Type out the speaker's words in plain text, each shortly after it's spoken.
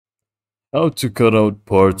How to cut out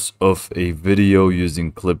parts of a video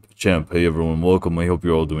using Clipchamp. Hey everyone, welcome. I hope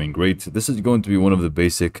you're all doing great. This is going to be one of the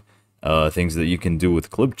basic things that you can do with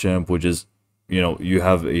Clipchamp, which is, you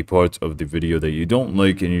have a part of the video that you don't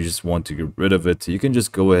like and you just want to get rid of it. You can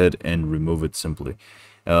just go ahead and remove it simply.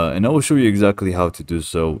 And I will show you exactly how to do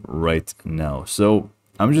so right now. So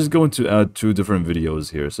I'm just going to add two different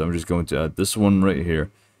videos here. So I'm just going to add this one right here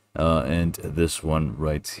and this one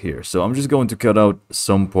right here. So I'm just going to cut out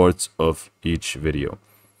some parts of each video.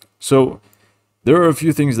 So there are a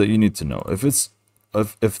few things that you need to know. If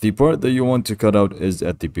the part that you want to cut out is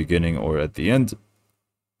at the beginning or at the end,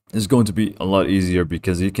 it's going to be a lot easier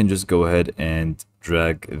because you can just go ahead and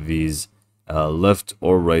drag these left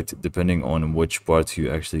or right depending on which part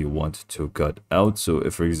you actually want to cut out. So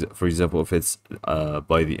if for example, if it's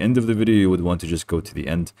by the end of the video, you would want to just go to the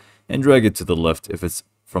end and drag it to the left. If it's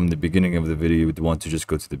from the beginning of the video, you would want to just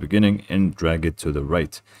go to the beginning and drag it to the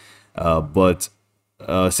right. But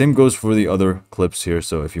same goes for the other clips here.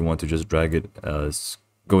 So if you want to just drag it, it's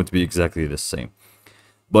going to be exactly the same.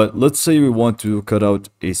 But let's say we want to cut out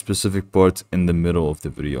a specific part in the middle of the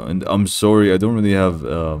video. And I'm sorry, I don't really have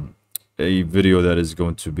a video that is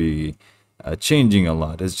going to be changing a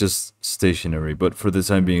lot. It's just stationary. But for the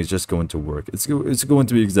time being, it's just going to work. It's going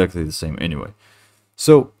to be exactly the same anyway.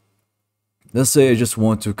 So let's say I just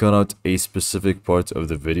want to cut out a specific part of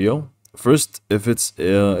the video. First, if it's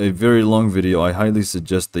a very long video, I highly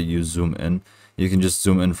suggest that you zoom in. You can just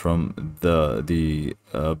zoom in from the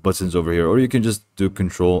buttons over here, or you can just do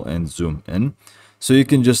control and zoom in. So you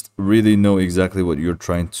can just really know exactly what you're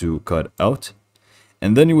trying to cut out.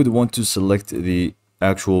 And then you would want to select the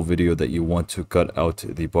actual video that you want to cut out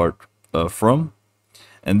the part from.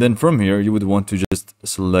 And then from here, you would want to just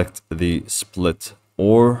select the split,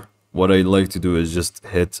 or what I like to do is just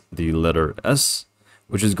hit the letter S,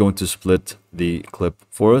 which is going to split the clip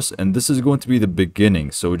for us. And this is going to be the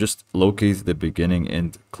beginning. So just locate the beginning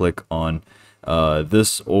and click on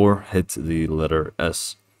this, or hit the letter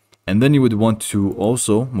S. And then you would want to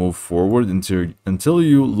also move forward until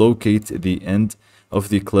you locate the end of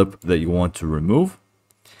the clip that you want to remove.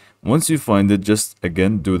 Once you find it, just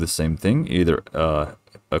again do the same thing. Either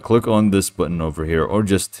click on this button over here or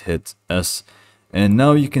just hit S. And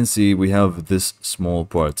now you can see we have this small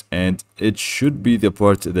part, and it should be the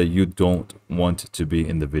part that you don't want to be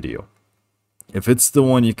in the video. If it's the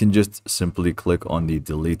one, you can just simply click on the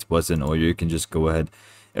delete button, or you can just go ahead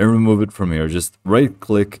and remove it from here. Just right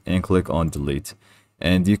click and click on delete.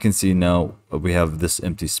 And you can see now we have this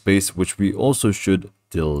empty space, which we also should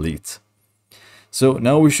delete. So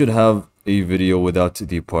now we should have a video without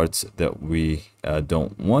the parts that we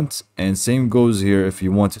don't want. And same goes here. If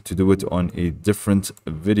you want to do it on a different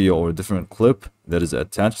video or a different clip that is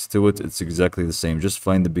attached to it, it's exactly the same. Just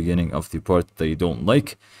find the beginning of the part that you don't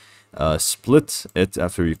like, split it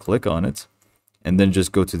after you click on it, and then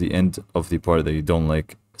just go to the end of the part that you don't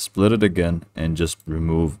like, split it again, and just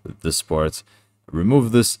remove this part.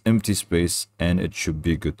 Remove this empty space, and it should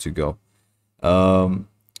be good to go.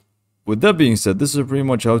 With that being said, this is pretty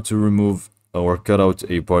much how to remove or cut out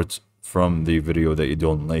a part from the video that you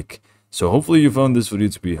don't like. So hopefully you found this video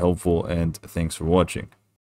to be helpful, and thanks for watching.